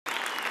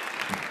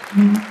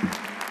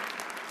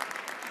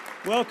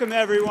Welcome,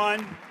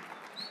 everyone.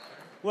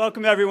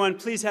 Welcome, everyone.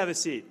 Please have a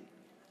seat.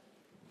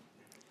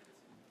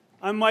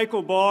 I'm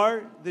Michael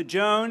Barr, the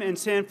Joan and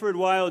Sanford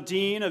Weill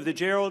Dean of the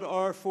Gerald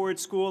R. Ford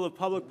School of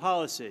Public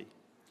Policy.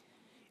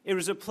 It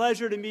was a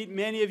pleasure to meet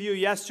many of you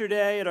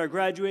yesterday at our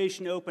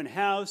graduation open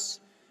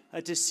house,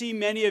 to see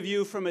many of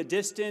you from a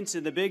distance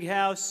in the big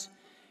house,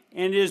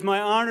 and it is my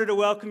honor to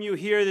welcome you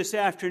here this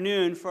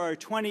afternoon for our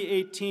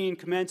 2018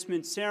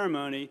 commencement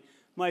ceremony,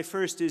 my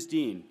first as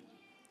Dean.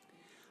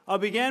 I'll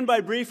begin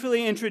by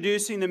briefly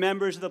introducing the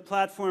members of the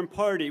platform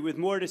party, with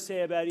more to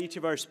say about each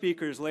of our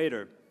speakers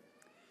later.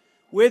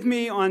 With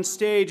me on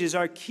stage is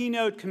our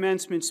keynote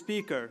commencement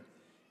speaker,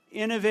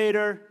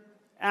 innovator,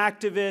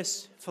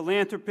 activist,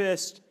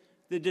 philanthropist,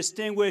 the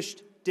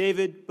distinguished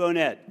David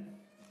Bonnet.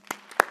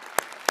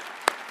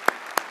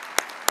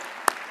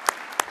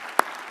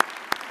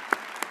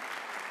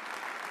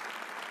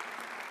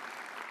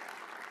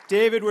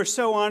 David, we're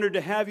so honored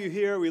to have you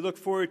here. We look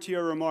forward to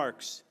your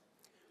remarks.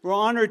 We're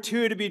honored,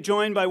 too, to be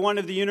joined by one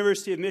of the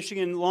University of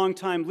Michigan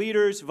longtime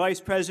leaders, Vice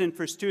President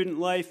for Student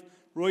Life,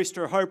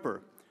 Royster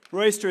Harper.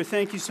 Royster,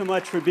 thank you so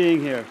much for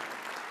being here.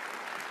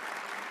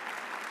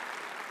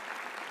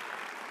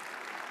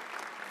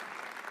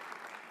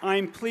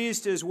 I'm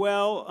pleased as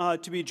well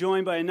to be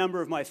joined by a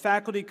number of my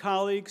faculty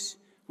colleagues.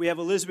 We have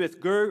Elizabeth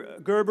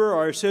Gerber,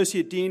 our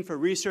Associate Dean for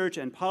Research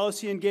and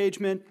Policy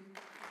Engagement.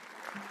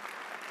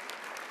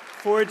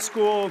 Ford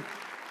School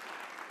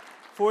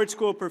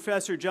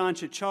Professor John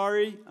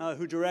Ciccari,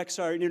 who directs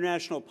our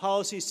International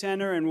Policy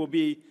Center and will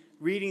be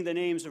reading the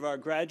names of our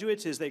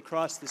graduates as they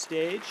cross the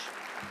stage.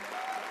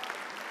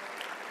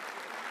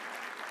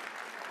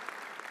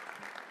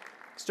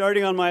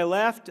 Starting on my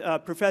left,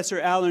 Professor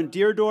Alan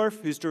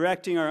Deerdorf, who's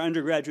directing our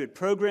undergraduate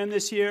program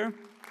this year.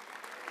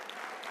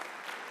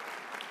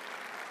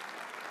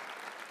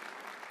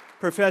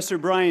 Professor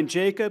Brian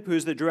Jacob,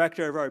 who's the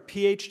director of our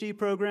PhD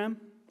program.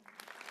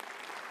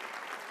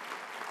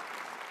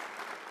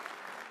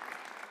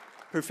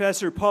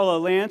 Professor Paula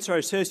Lance, our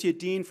Associate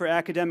Dean for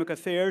Academic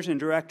Affairs and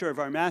Director of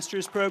our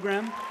Master's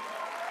Program.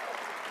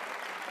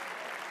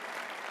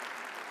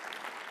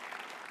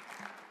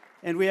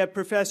 And we have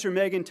Professor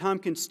Megan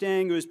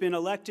Tompkins-Stang, who has been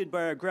elected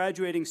by our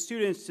graduating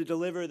students to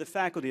deliver the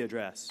faculty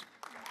address.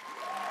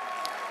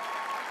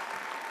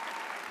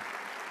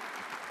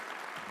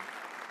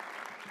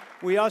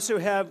 We also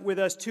have with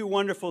us two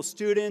wonderful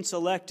students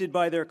elected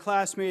by their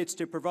classmates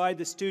to provide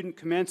the student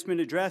commencement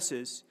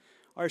addresses.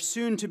 Our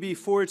soon-to-be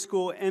Ford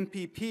School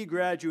MPP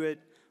graduate,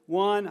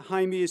 Juan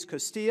Jaimes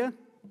Costilla,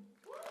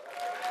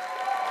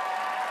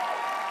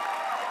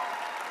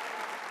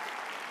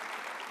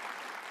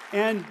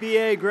 and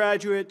BA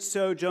graduate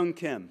So Jung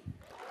Kim.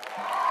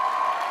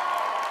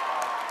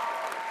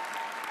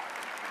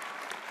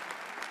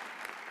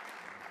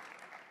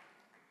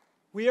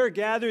 We are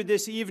gathered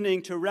this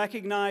evening to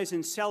recognize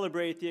and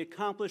celebrate the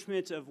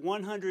accomplishments of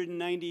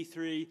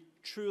 193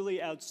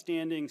 truly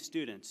outstanding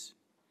students.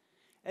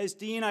 As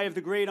Dean, I have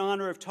the great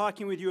honor of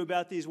talking with you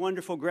about these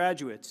wonderful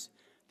graduates,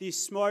 these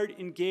smart,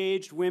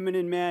 engaged women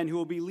and men who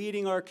will be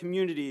leading our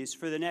communities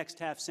for the next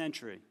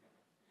half-century.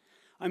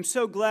 I'm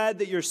so glad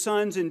that your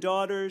sons and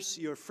daughters,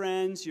 your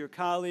friends, your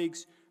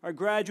colleagues are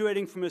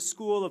graduating from a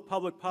school of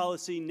public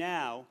policy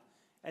now,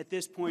 at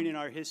this point in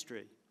our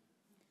history.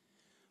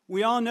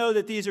 We all know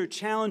that these are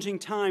challenging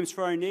times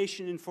for our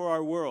nation and for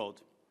our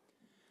world.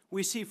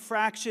 We see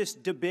fractious,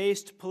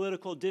 debased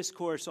political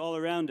discourse all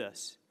around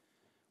us.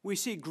 We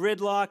see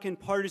gridlock and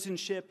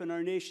partisanship in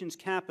our nation's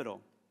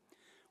capital.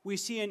 We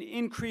see an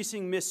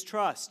increasing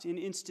mistrust in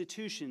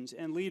institutions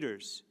and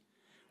leaders.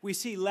 We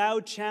see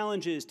loud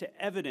challenges to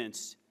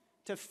evidence,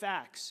 to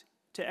facts,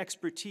 to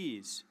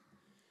expertise.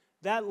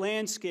 That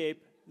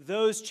landscape,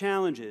 those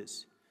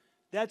challenges,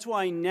 that's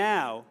why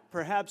now,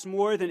 perhaps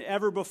more than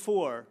ever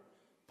before,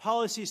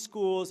 policy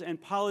schools and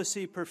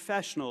policy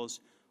professionals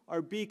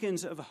are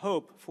beacons of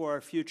hope for our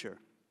future.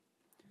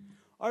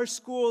 Our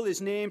school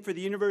is named for the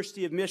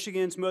University of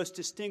Michigan's most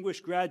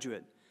distinguished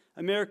graduate,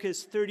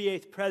 America's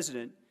 38th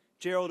president,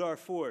 Gerald R.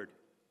 Ford.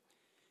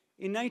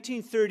 In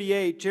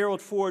 1938, Gerald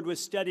Ford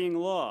was studying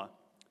law.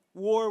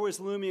 War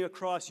was looming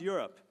across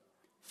Europe.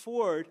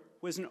 Ford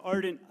was an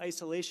ardent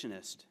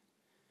isolationist.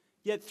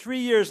 Yet 3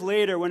 years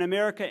later, when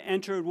America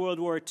entered World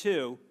War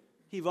II,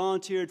 he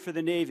volunteered for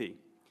the Navy,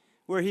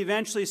 where he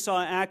eventually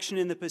saw action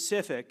in the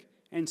Pacific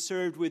and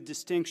served with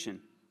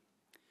distinction.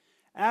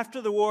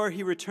 After the war,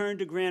 he returned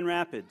to Grand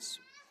Rapids.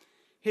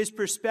 His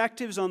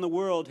perspectives on the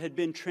world had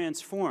been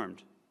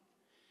transformed.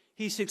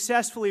 He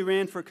successfully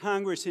ran for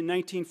Congress in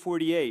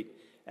 1948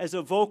 as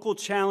a vocal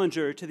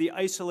challenger to the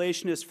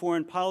isolationist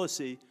foreign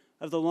policy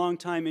of the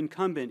longtime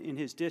incumbent in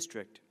his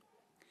district.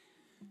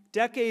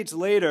 Decades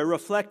later,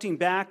 reflecting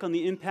back on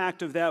the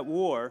impact of that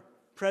war,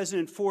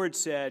 President Ford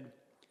said,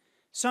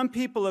 "Some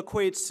people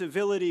equate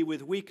civility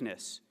with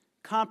weakness,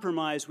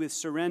 compromise with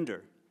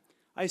surrender.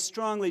 I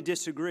strongly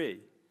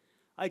disagree.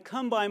 I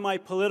come by my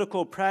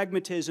political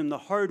pragmatism the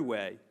hard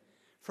way,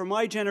 for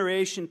my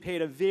generation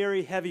paid a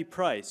very heavy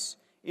price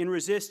in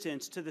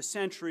resistance to the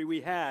century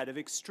we had of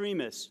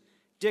extremists,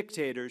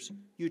 dictators,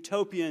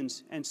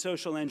 utopians, and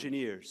social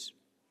engineers.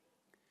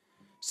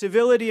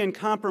 Civility and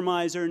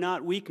compromise are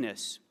not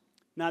weakness,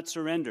 not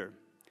surrender.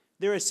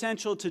 They're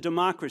essential to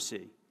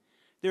democracy.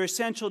 They're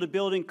essential to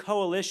building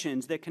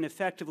coalitions that can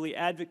effectively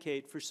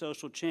advocate for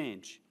social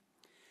change.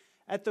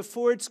 At the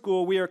Ford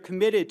School, we are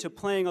committed to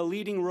playing a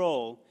leading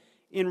role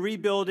in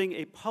rebuilding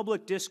a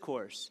public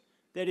discourse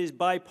that is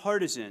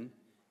bipartisan,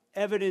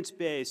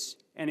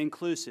 evidence-based, and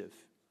inclusive.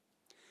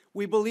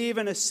 We believe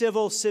in a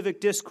civil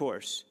civic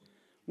discourse,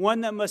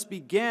 one that must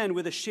begin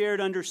with a shared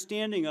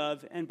understanding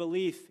of and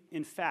belief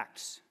in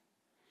facts.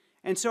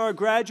 And so our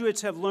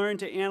graduates have learned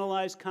to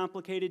analyze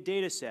complicated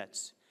data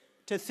sets,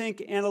 to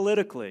think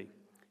analytically,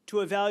 to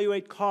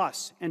evaluate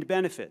costs and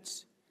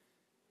benefits.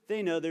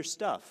 They know their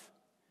stuff,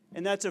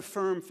 and that's a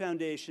firm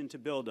foundation to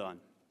build on.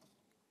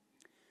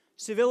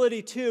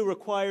 Civility, too,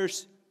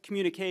 requires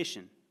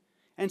communication,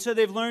 and so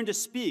they've learned to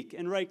speak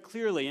and write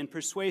clearly and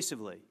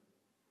persuasively.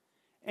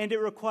 And it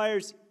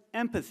requires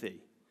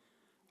empathy.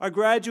 Our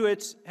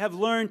graduates have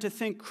learned to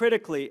think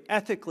critically,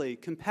 ethically,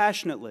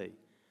 compassionately,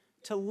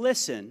 to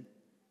listen,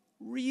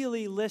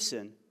 really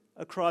listen,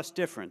 across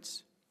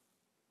difference.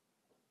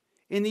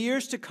 In the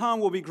years to come,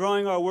 we'll be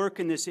growing our work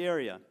in this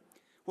area.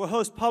 We'll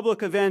host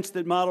public events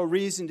that model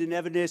reasoned and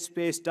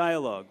evidence-based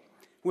dialogue.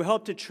 We'll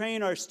help to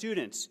train our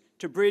students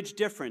to bridge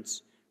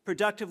difference,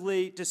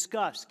 productively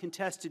discuss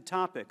contested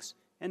topics,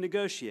 and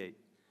negotiate.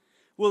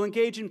 We'll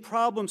engage in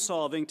problem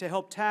solving to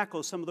help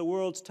tackle some of the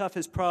world's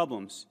toughest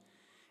problems.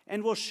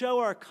 And we'll show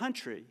our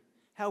country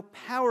how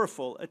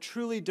powerful a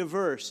truly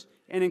diverse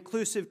and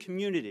inclusive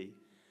community,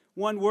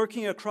 one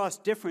working across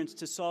difference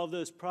to solve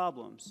those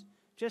problems,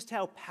 just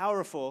how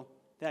powerful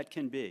that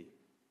can be.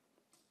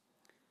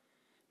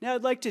 Now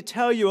I'd like to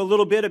tell you a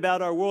little bit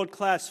about our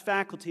world-class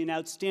faculty and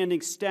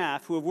outstanding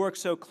staff who have worked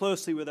so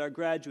closely with our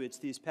graduates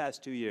these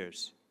past 2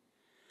 years.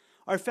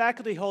 Our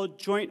faculty hold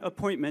joint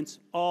appointments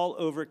all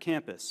over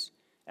campus: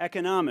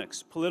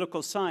 economics,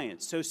 political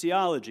science,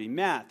 sociology,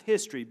 math,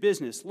 history,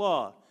 business,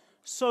 law,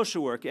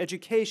 social work,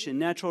 education,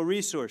 natural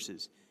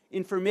resources,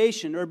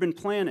 information, urban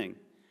planning.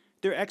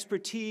 Their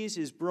expertise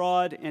is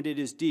broad and it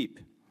is deep.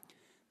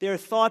 They are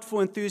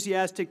thoughtful,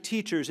 enthusiastic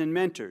teachers and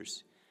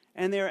mentors,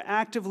 and they are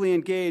actively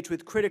engaged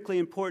with critically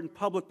important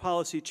public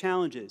policy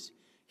challenges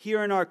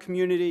here in our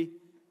community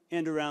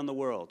and around the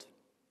world.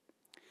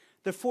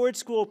 The Ford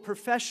School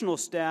professional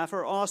staff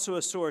are also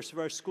a source of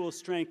our school's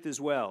strength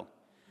as well.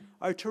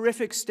 Our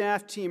terrific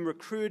staff team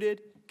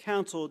recruited,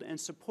 counseled, and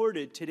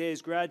supported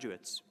today's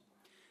graduates.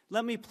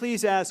 Let me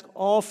please ask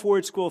all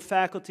Ford School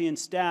faculty and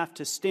staff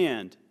to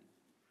stand.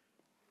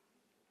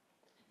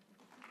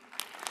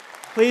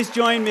 Please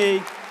join me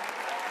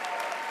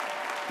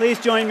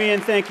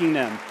in thanking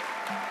them.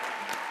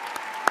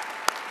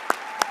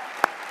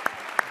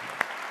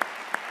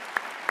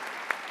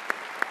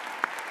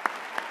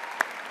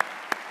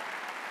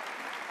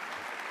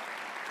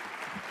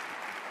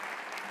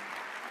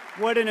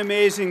 What an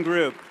amazing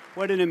group.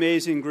 What an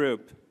amazing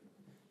group.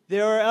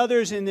 There are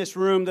others in this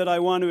room that I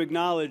want to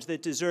acknowledge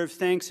that deserve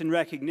thanks and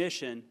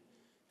recognition.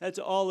 That's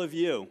all of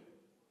you.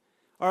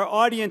 Our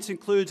audience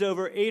includes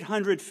over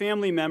 800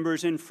 family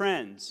members and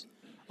friends,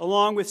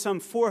 along with some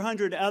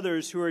 400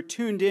 others who are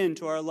tuned in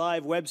to our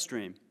live web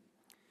stream.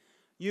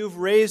 You've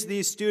raised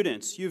these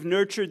students. You've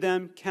nurtured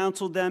them,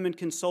 counseled them, and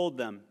consoled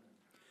them.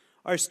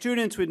 Our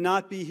students would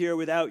not be here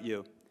without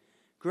you.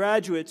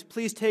 Graduates,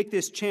 please take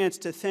this chance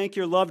to thank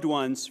your loved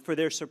ones for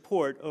their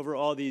support over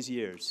all these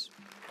years.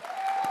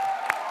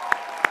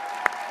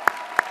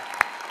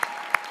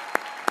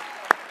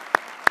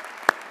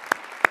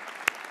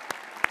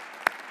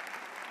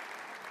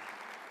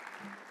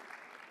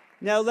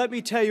 Now let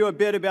me tell you a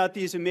bit about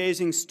these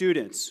amazing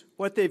students,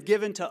 what they've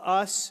given to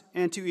us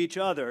and to each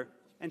other,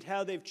 and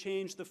how they've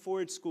changed the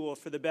Ford School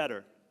for the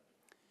better.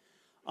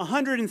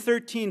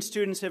 113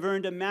 students have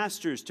earned a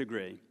master's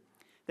degree.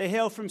 They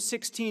hail from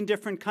 16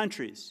 different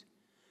countries.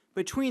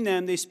 Between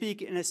them, they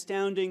speak an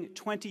astounding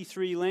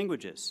 23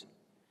 languages.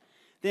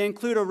 They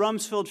include a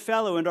Rumsfeld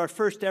Fellow and our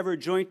first ever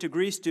joint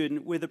degree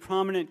student with a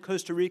prominent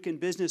Costa Rican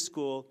business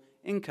school,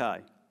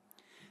 INCAI.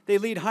 They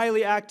lead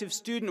highly active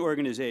student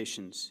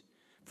organizations.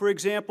 For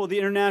example, the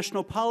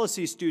International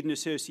Policy Student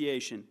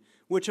Association,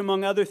 which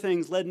among other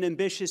things led an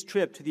ambitious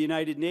trip to the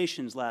United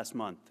Nations last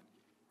month.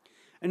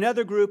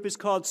 Another group is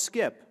called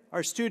SKIP,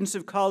 our Students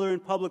of Color in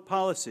Public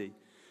Policy,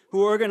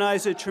 who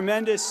organize a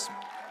tremendous,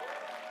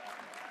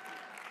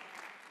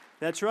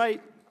 that's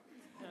right,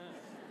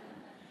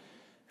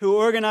 who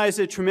organized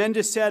a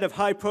tremendous set of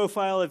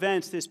high-profile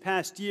events this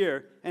past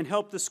year and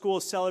helped the school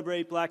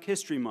celebrate Black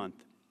History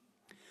Month.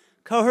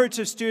 Cohorts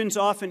of students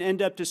often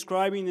end up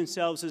describing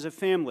themselves as a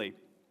family.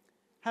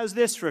 How's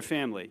this for a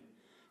family?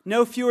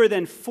 No fewer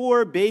than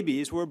 4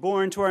 babies were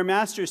born to our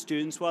master's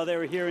students while they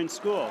were here in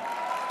school.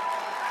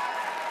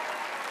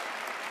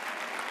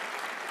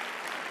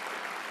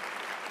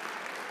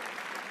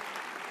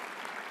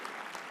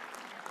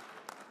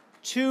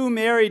 Two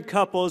married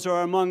couples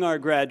are among our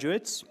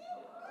graduates.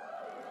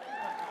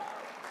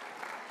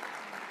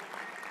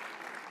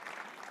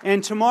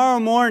 And tomorrow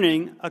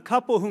morning, a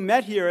couple who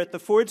met here at the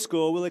Ford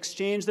School will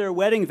exchange their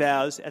wedding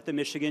vows at the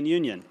Michigan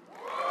Union.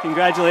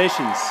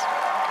 Congratulations.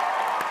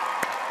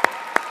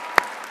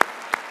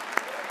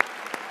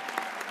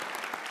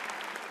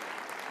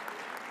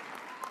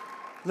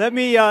 Let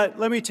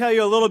me tell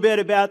you a little bit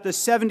about the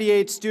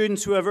 78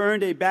 students who have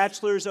earned a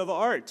Bachelor's of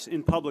Arts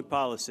in Public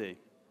Policy.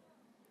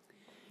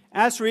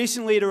 Asked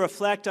recently to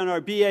reflect on our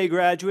BA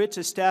graduates,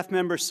 a staff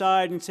member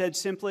sighed and said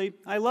simply,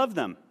 "I love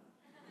them."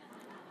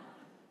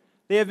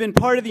 They have been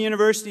part of the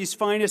university's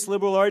finest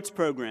liberal arts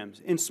programs.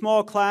 In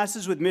small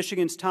classes with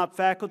Michigan's top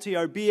faculty,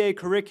 our BA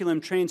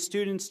curriculum trains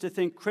students to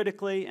think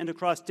critically and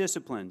across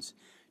disciplines,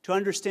 to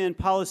understand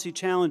policy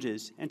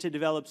challenges, and to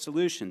develop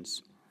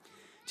solutions.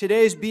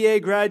 Today's BA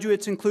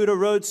graduates include a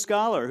Rhodes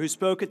Scholar who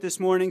spoke at this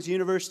morning's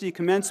university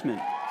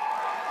commencement.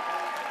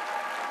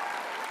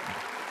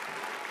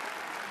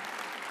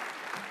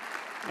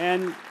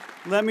 And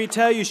let me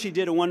tell you, she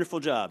did a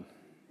wonderful job.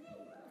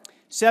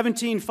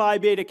 17 Phi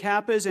Beta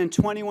Kappas and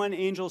 21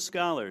 Angel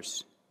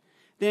Scholars.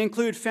 They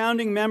include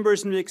founding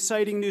members in an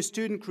exciting new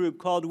student group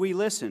called We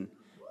Listen,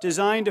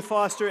 designed to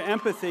foster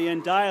empathy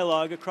and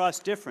dialogue across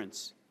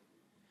difference.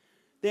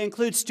 They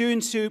include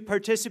students who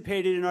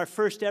participated in our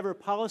first ever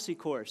policy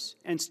course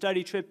and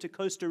study trip to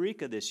Costa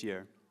Rica this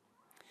year.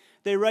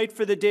 They write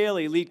for The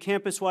Daily, lead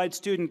campus-wide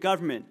student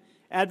government,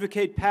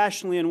 advocate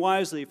passionately and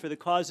wisely for the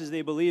causes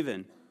they believe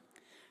in.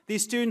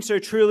 These students are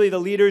truly the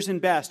leaders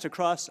and best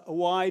across a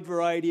wide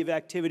variety of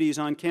activities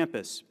on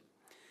campus.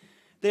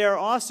 They are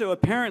also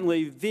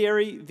apparently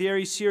very,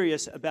 very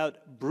serious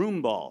about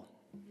broomball.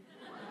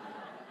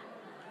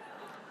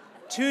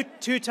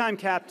 Two-time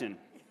captain.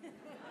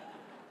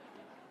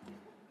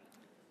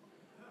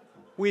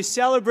 We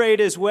celebrate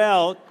as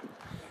well.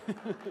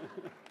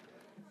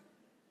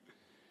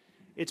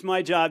 It's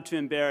my job to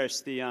embarrass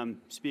the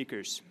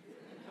speakers.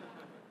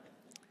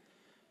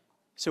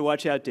 So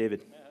watch out,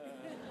 David.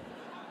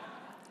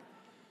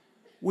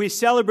 We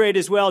celebrate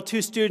as well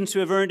 2 students who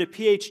have earned a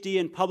PhD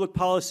in public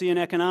policy and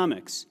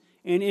economics,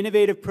 an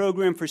innovative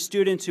program for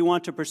students who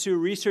want to pursue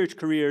research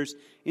careers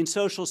in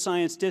social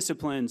science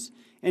disciplines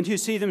and who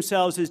see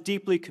themselves as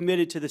deeply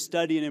committed to the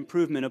study and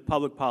improvement of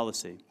public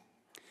policy.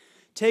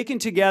 Taken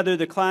together,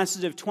 the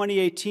classes of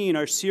 2018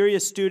 are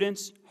serious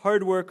students,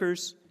 hard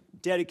workers,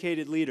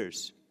 dedicated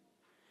leaders.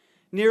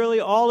 Nearly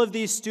all of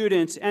these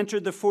students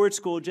entered the Ford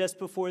School just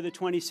before the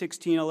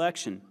 2016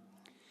 election.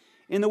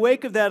 In the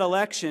wake of that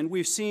election,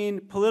 we've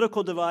seen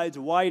political divides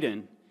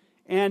widen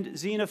and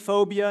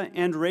xenophobia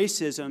and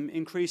racism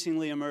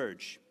increasingly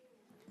emerge.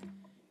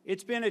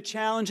 It's been a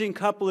challenging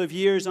couple of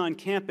years on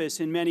campus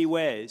in many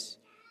ways,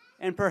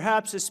 and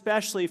perhaps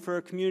especially for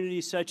a community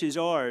such as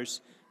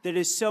ours that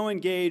is so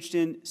engaged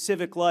in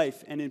civic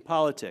life and in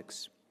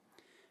politics.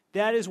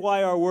 That is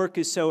why our work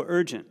is so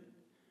urgent.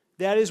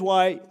 That is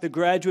why the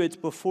graduates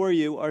before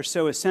you are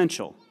so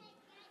essential.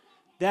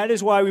 That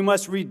is why we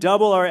must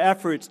redouble our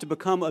efforts to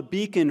become a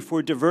beacon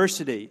for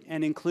diversity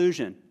and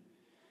inclusion,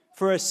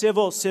 for a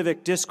civil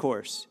civic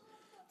discourse,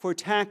 for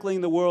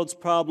tackling the world's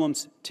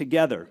problems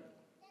together.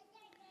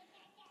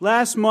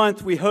 Last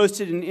month, we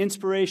hosted an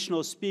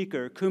inspirational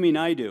speaker, Kumi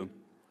Naidoo.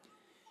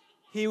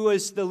 He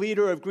was the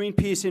leader of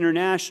Greenpeace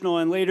International,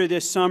 and later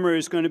this summer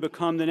is going to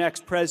become the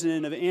next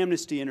president of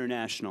Amnesty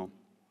International.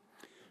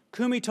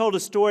 Kumi told a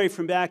story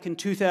from back in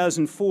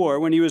 2004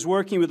 when he was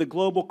working with a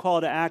global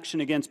call to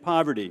action against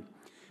poverty,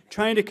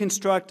 trying to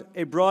construct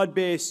a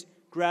broad-based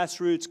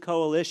grassroots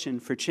coalition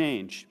for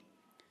change.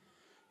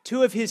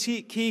 2 of his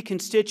key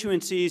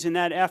constituencies in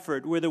that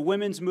effort were the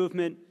women's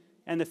movement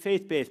and the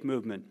faith-based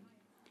movement.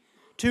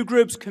 2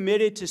 groups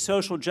committed to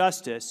social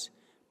justice,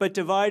 but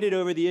divided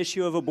over the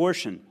issue of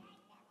abortion.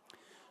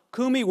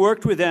 Kumi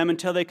worked with them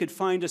until they could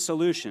find a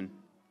solution.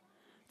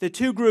 The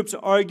 2 groups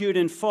argued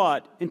and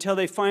fought until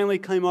they finally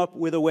came up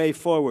with a way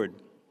forward.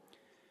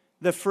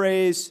 The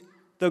phrase,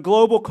 "The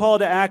global call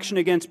to action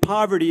against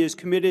poverty is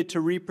committed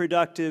to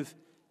reproductive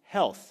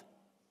health."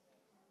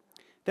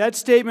 That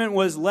statement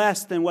was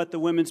less than what the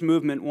women's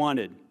movement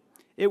wanted.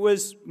 It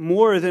was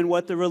more than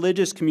what the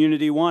religious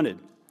community wanted.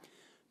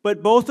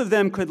 But both of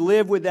them could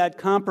live with that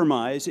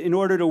compromise in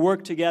order to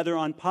work together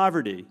on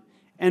poverty.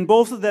 And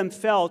both of them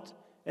felt,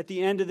 at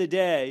the end of the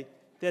day,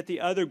 that the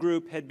other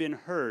group had been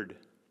heard.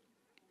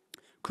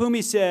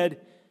 Kumi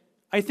said,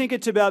 "I think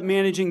it's about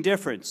managing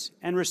difference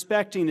and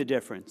respecting the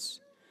difference.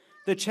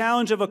 The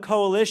challenge of a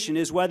coalition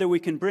is whether we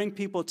can bring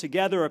people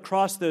together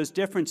across those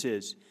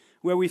differences,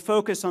 where we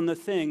focus on the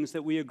things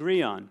that we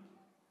agree on."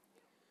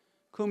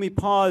 Kumi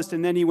paused,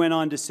 and then he went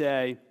on to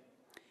say,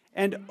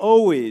 "And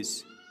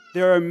always,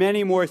 there are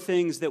many more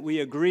things that we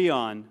agree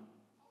on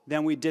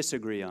than we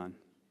disagree on."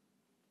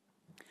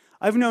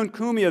 I've known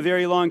Kumi a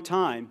very long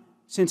time,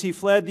 since he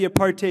fled the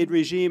apartheid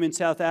regime in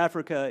South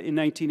Africa in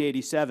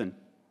 1987.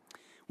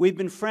 We've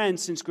been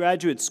friends since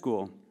graduate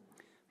school.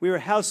 We were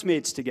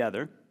housemates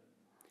together.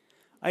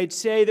 I'd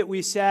say that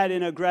we sat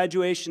in a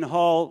graduation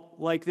hall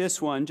like this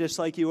one, just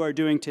like you are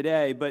doing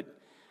today, but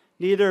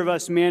neither of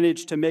us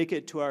managed to make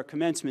it to our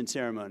commencement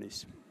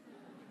ceremonies.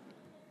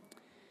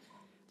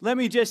 Let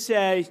me just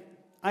say,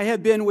 I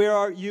have been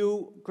where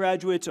you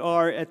graduates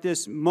are at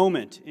this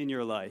moment in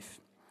your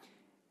life,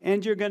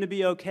 and you're going to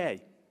be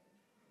okay.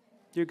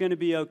 You're going to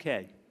be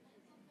okay.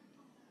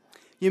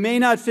 You may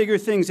not figure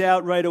things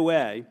out right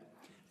away,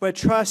 but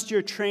trust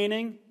your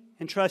training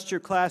and trust your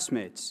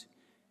classmates.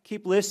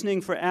 Keep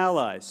listening for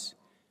allies.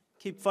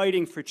 Keep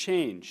fighting for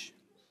change.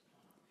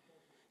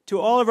 To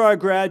all of our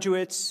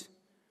graduates,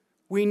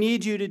 we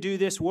need you to do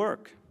this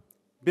work.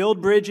 Build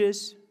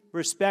bridges,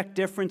 respect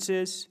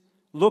differences,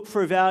 look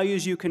for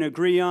values you can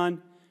agree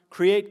on,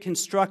 create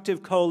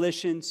constructive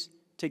coalitions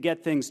to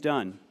get things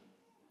done.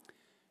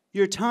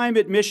 Your time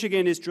at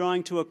Michigan is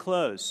drawing to a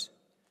close,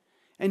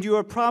 and you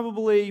are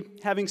probably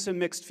having some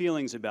mixed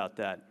feelings about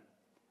that.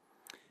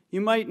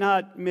 You might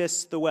not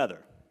miss the weather,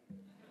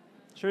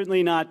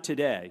 certainly not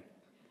today.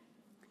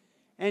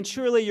 And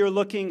surely you're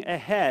looking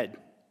ahead,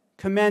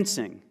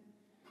 commencing,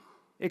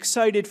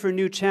 excited for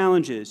new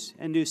challenges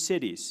and new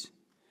cities.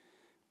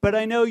 But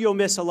I know you'll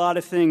miss a lot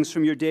of things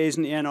from your days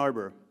in Ann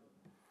Arbor.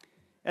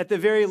 At the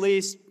very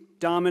least,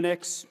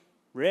 Dominic's,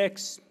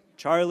 Rick's,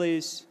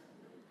 Charlie's,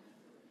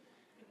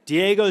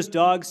 Diego's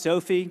dog,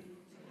 Sophie,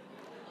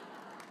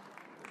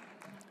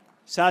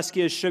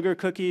 Saskia's sugar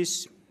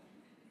cookies,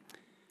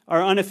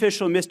 our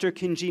unofficial Mr.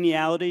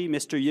 Congeniality,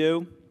 Mr.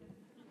 U.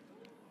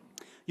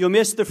 You'll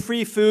miss the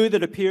free food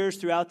that appears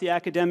throughout the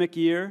academic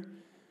year.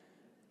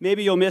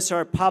 Maybe you'll miss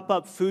our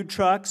pop-up food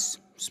trucks,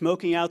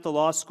 smoking out the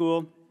law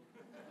school,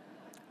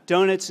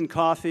 donuts and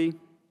coffee.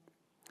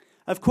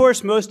 Of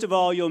course, most of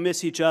all, you'll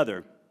miss each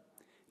other.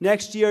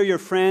 Next year, your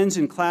friends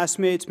and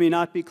classmates may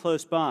not be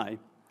close by,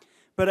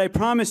 but I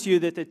promise you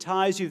that the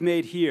ties you've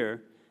made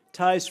here,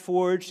 ties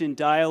forged in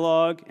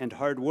dialogue and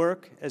hard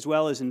work, as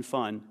well as in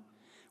fun,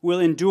 will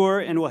endure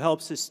and will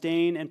help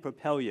sustain and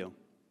propel you.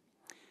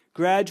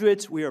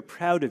 Graduates, we are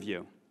proud of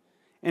you,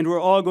 and we're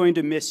all going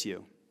to miss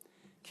you.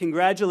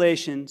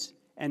 Congratulations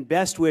and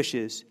best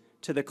wishes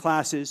to the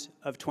classes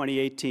of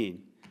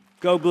 2018.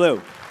 Go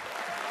Blue.